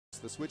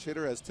The switch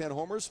hitter has 10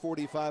 homers,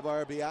 45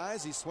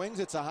 RBIs. He swings.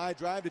 It's a high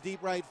drive to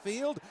deep right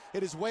field.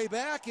 It is way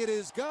back. It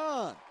is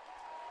gone.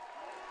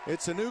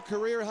 It's a new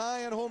career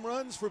high in home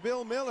runs for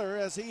Bill Mueller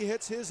as he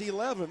hits his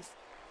 11th.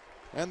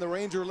 And the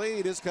Ranger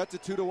lead is cut to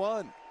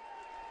 2-1.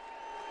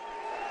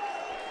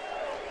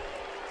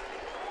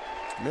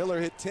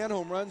 Miller hit 10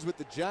 home runs with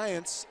the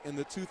Giants in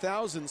the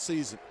 2000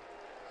 season.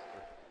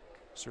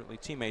 Certainly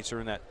teammates are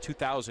in that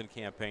 2000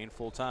 campaign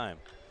full time.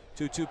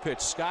 2-2 pitch.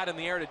 Scott in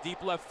the air to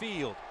deep left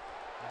field.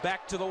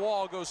 Back to the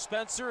wall goes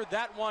Spencer.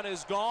 That one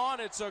is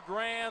gone. It's a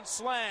grand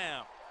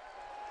slam.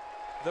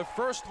 The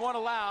first one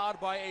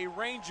allowed by a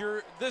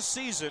Ranger this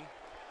season.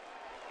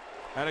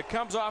 And it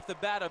comes off the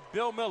bat of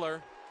Bill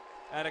Mueller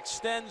and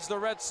extends the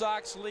Red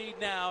Sox lead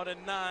now to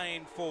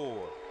 9-4.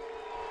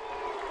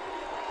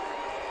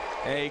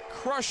 A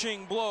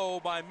crushing blow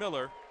by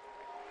Miller.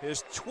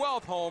 His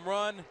 12th home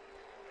run.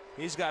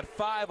 He's got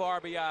 5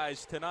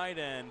 RBIs tonight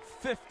and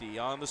 50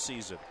 on the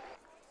season.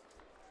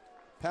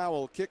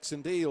 Powell kicks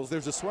and deals.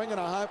 There's a swing and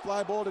a high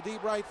fly ball to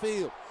deep right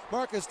field.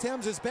 Marcus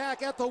Thames is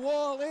back at the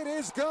wall. It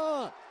is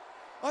gone.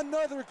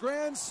 Another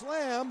grand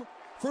slam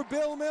for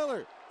Bill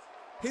Mueller.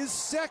 His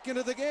second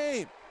of the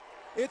game.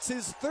 It's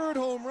his 3rd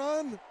home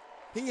run.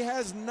 He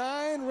has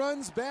 9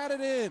 runs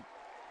batted in.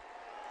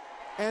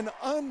 An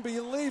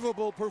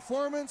unbelievable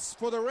performance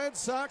for the Red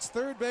Sox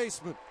third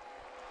baseman.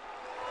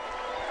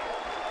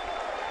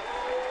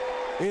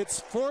 It's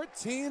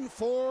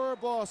 14-4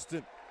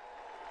 Boston.